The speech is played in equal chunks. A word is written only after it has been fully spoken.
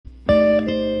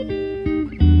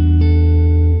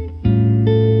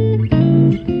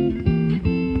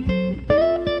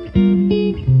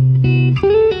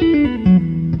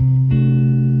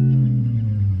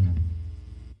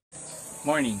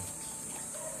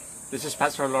This is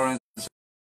Pastor Lawrence,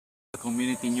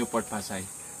 Community Newport Pasay,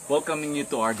 welcoming you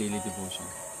to our daily devotion.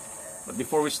 But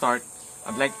before we start,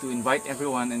 I'd like to invite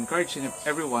everyone, encourage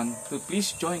everyone to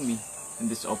please join me in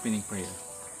this opening prayer.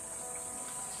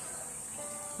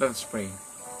 Let us pray.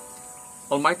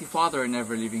 Almighty Father and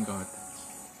ever-living God,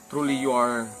 truly you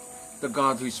are the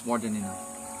God who is more than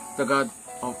enough, the God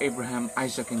of Abraham,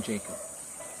 Isaac, and Jacob,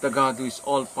 the God who is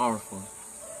all-powerful,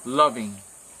 loving,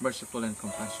 merciful, and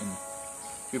compassionate.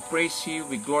 We praise you,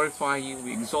 we glorify you,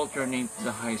 we exalt your name to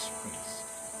the highest praise.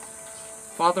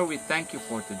 Father, we thank you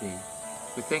for today.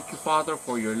 We thank you, Father,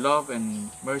 for your love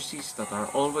and mercies that are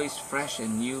always fresh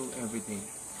and new every day.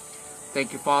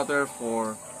 Thank you, Father,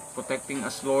 for protecting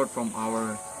us, Lord, from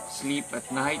our sleep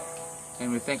at night.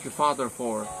 And we thank you, Father,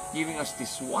 for giving us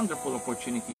this wonderful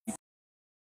opportunity to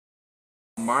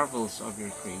marvels of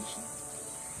your creation.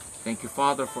 Thank you,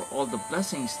 Father, for all the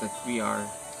blessings that we are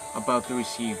about to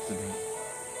receive today.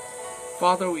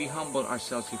 Father, we humble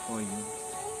ourselves before you,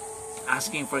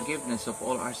 asking forgiveness of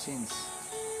all our sins.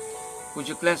 Would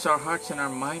you cleanse our hearts and our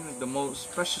mind with the most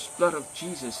precious blood of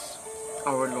Jesus,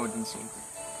 our Lord and Savior,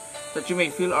 that you may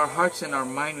fill our hearts and our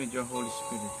mind with your Holy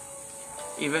Spirit.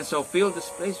 Even so, fill this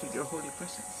place with your holy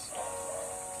presence.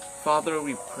 Father,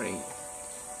 we pray.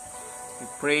 We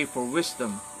pray for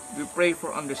wisdom. We pray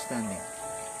for understanding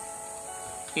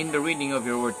in the reading of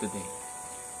your word today.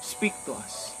 Speak to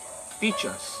us, teach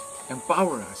us,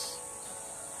 empower us,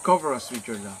 cover us with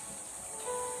your love.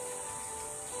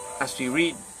 As we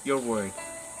read your word,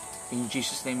 in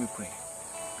Jesus' name we pray.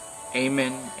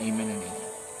 Amen, amen, and amen.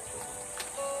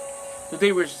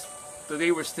 Today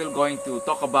we're still going to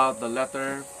talk about the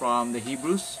letter from the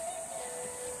Hebrews,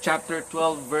 chapter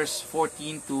 12, verse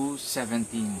 14 to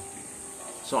 17.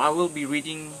 So I will be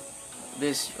reading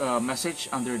this message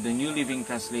under the New Living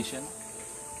Translation.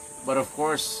 But of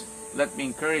course, let me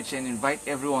encourage and invite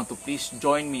everyone to please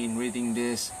join me in reading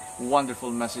this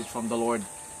wonderful message from the Lord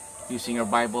using your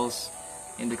Bibles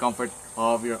in the comfort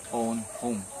of your own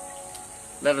home.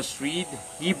 Let us read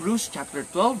Hebrews chapter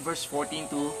 12, verse 14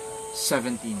 to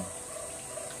 17.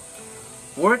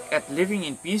 Work at living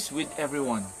in peace with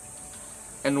everyone,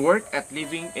 and work at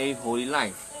living a holy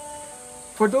life.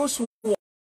 For those who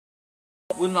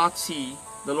will not see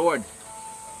the Lord,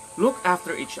 look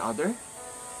after each other,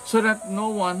 so that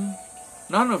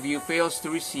none of you fails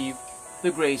to receive the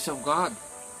grace of God.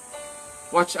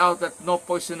 Watch out that no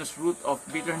poisonous root of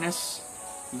bitterness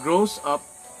grows up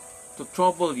to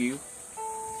trouble you,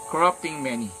 corrupting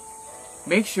many.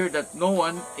 Make sure that no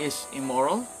one is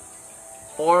immoral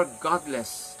or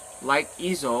godless, like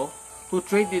Esau, who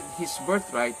traded his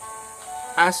birthright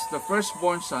as the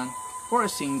firstborn son for a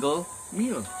single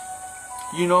meal.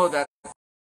 You know that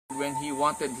when he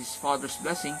wanted his father's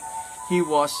blessing, he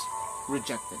was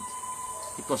rejected.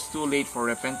 It was too late for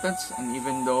repentance, and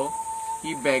even though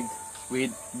he begged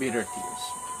with bitter tears.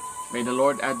 May the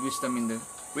Lord add wisdom in the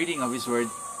reading of his word.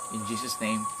 In Jesus'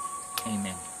 name,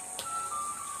 amen.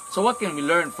 So what can we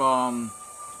learn from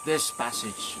this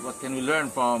passage? What can we learn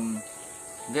from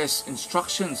these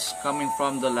instructions coming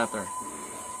from the letter?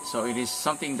 So it is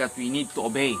something that we need to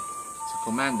obey. It's a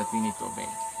command that we need to obey.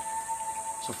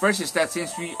 So first is that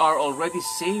since we are already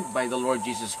saved by the Lord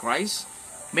Jesus Christ,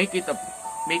 make it a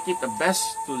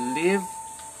best to live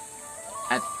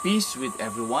at peace with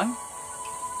everyone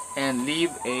and live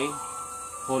a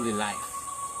holy life.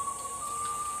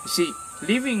 You see,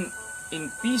 living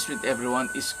in peace with everyone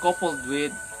is coupled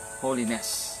with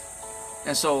holiness.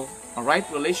 And so, a right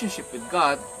relationship with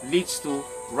God leads to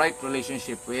right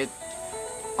relationship with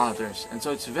others. And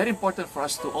so it's very important for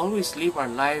us to always live our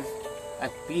life at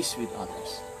peace with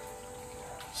others.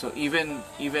 So even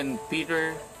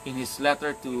Peter, in his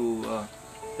letter to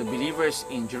the believers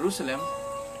in Jerusalem,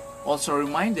 also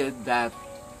reminded that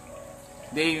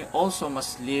they also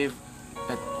must live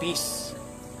at peace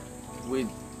with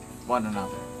one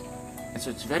another. And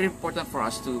so it's very important for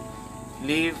us to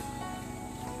live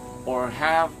or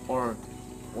have or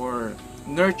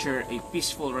nurture a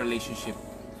peaceful relationship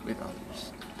with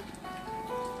others.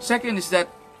 Second is that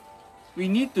we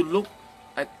need to look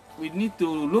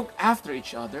after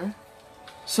each other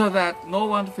so that no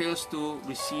one fails to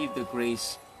receive the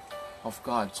grace of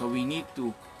God. So we need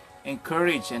to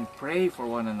encourage and pray for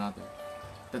one another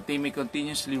that they may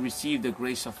continuously receive the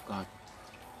grace of God.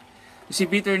 You see,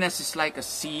 bitterness is like a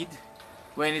seed.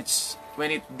 When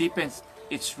it deepens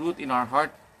its root in our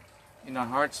hearts,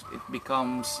 it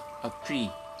becomes a tree.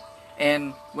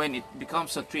 And when it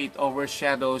becomes a tree, it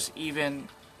overshadows even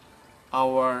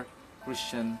our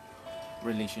Christian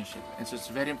relationship. And so it's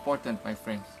very important, my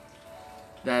friends,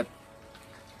 that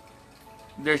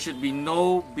there should be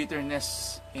no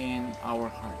bitterness in our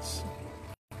hearts.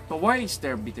 So why is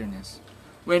there bitterness?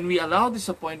 When we allow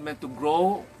disappointment to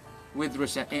grow into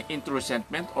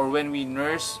resentment, or when we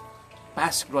nurse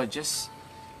past grudges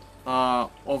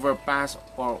over past,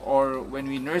 or when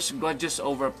we nurse grudges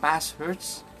over past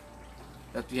hurts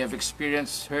that we have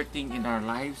experienced hurting in our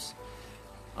lives,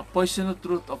 a poisonous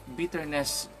root of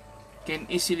bitterness can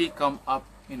easily come up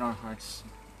in our hearts.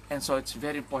 And so it's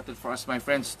very important for us, my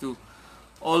friends, to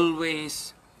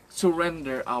always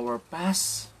surrender our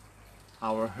past,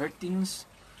 our hurtings,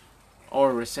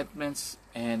 our resentments,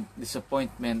 and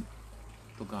disappointment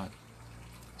to God,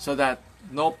 so that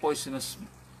no poisonous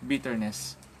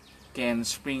bitterness can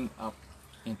spring up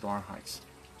into our hearts.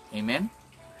 Amen?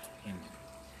 Amen.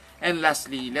 And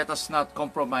lastly, let us not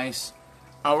compromise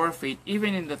our faith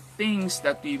even in the things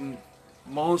that we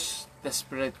most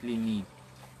desperately need.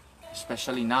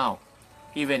 Especially now,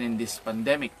 even in this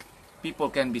pandemic, people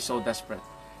can be so desperate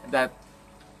that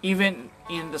even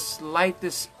in the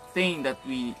slightest thing that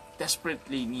we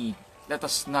desperately need, let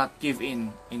us not give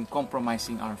in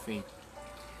compromising our faith.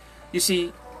 You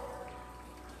see,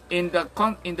 in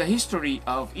the history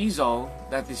of Esau,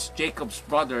 that is Jacob's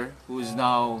brother, who is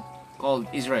now called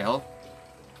Israel,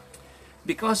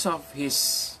 because of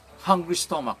his hungry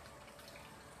stomach,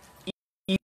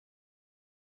 he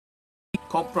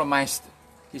compromised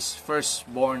his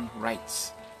firstborn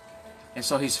rights. And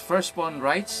so his firstborn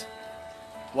rights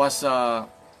was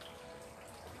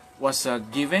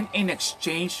given in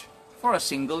exchange for a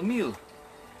single meal.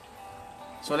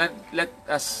 So let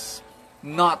us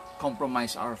not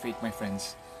compromise our faith, my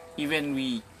friends. Even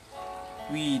we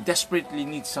desperately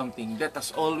need something, let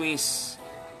us always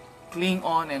cling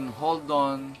on and hold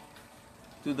on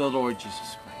to the Lord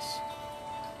Jesus Christ.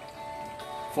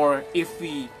 For if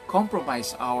we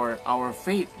compromise our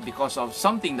faith because of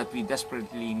something that we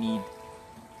desperately need,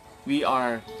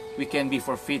 we can be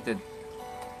forfeited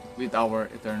with our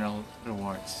eternal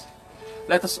rewards.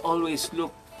 Let us always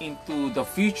look into the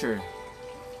future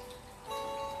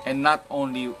and not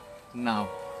only now.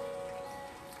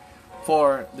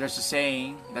 For there's a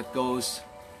saying that goes,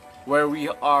 where we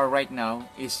are right now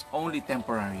is only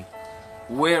temporary.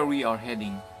 Where we are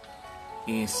heading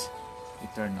is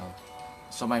eternal.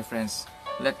 So my friends,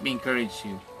 let me encourage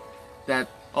you that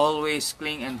always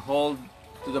cling and hold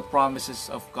to the promises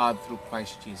of God through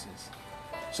Christ Jesus.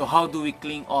 So how do we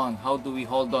cling on? How do we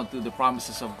hold on to the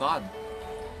promises of God?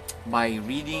 By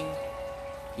reading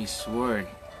His Word,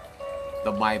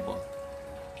 the Bible.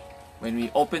 When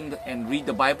we open and read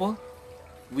the Bible,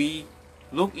 we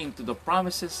look into the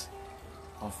promises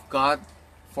of God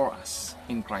for us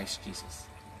in Christ Jesus.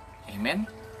 Amen?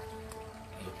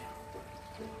 Amen.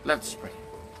 Let's pray.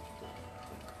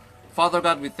 Father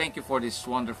God, we thank you for this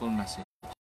wonderful message.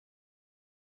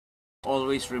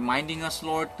 Always reminding us,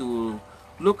 Lord, to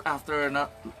look after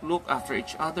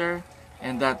each other,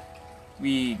 and that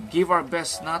we give our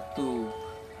best not to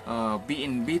be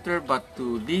in bitter, but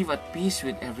to live at peace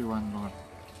with everyone, Lord.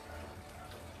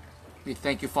 We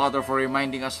thank you, Father, for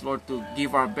reminding us, Lord, to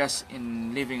give our best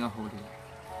in living a holy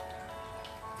life.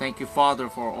 Thank you, Father,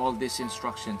 for all these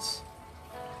instructions.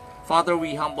 Father,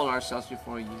 we humble ourselves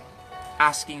before you,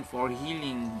 asking for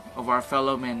healing of our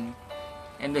fellow men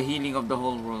and the healing of the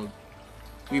whole world.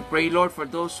 We pray, Lord, for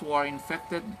those who are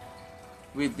infected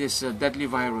with this deadly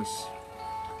virus.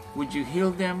 Would you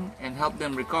heal them and help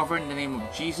them recover in the name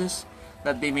of Jesus,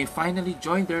 that they may finally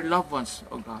join their loved ones,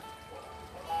 O God.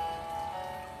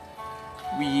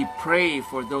 We pray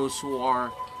for those who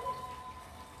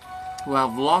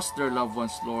have lost their loved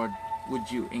ones, Lord. Would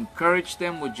you encourage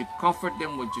them? Would you comfort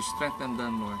them? Would you strengthen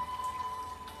them, Lord,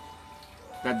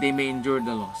 that they may endure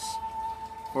the loss?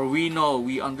 For we know,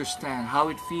 we understand how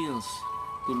it feels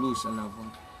to lose a loved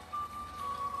one.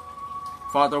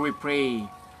 Father, we pray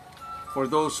for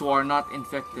those who are not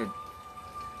infected,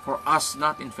 for us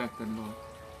not infected, Lord.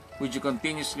 Would you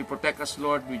continuously protect us,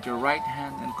 Lord, with your right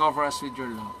hand and cover us with your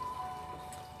love.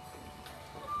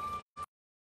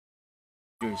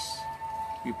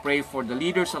 We pray for the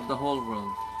leaders of the whole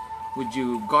world. Would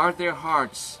you guard their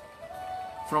hearts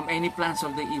from any plans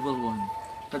of the evil one,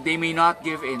 that they may not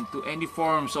give in to any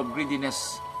forms of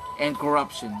greediness and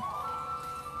corruption.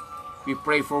 We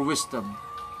pray for wisdom,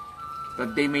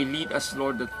 that they may lead us,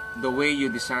 Lord, the way you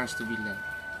desire us to be led.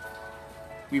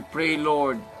 We pray,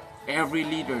 Lord, every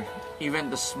leader, even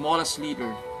the smallest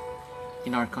leader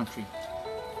in our country,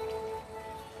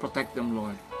 protect them,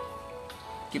 Lord.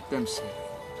 Keep them safe.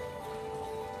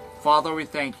 Father, we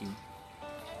thank you.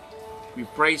 We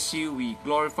praise you, we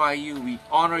glorify you, we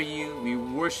honor you, we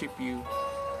worship you.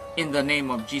 In the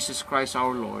name of Jesus Christ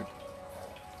our Lord.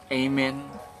 Amen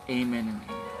Amen and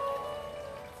amen.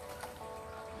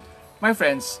 My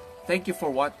friends, thank you for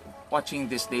watching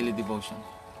this daily devotion.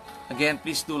 Again,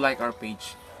 please do like our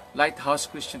page, Lighthouse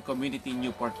Christian Community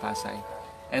Newport Pasay,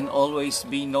 and always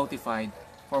be notified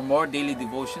for more daily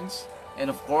devotions. And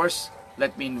of course,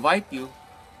 let me invite you,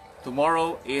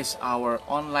 tomorrow is our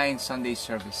online Sunday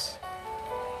service.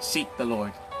 Seek the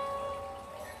Lord.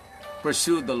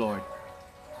 Pursue the Lord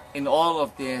in all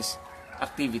of these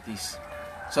activities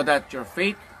so that your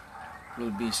faith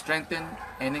will be strengthened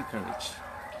and encouraged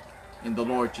in the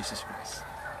Lord Jesus Christ.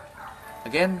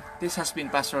 Again, this has been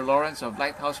Pastor Lawrence of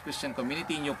Lighthouse Christian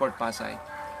Community in Newport Pasay.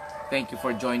 Thank you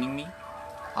for joining me.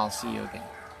 I'll see you again.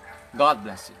 God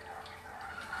bless you.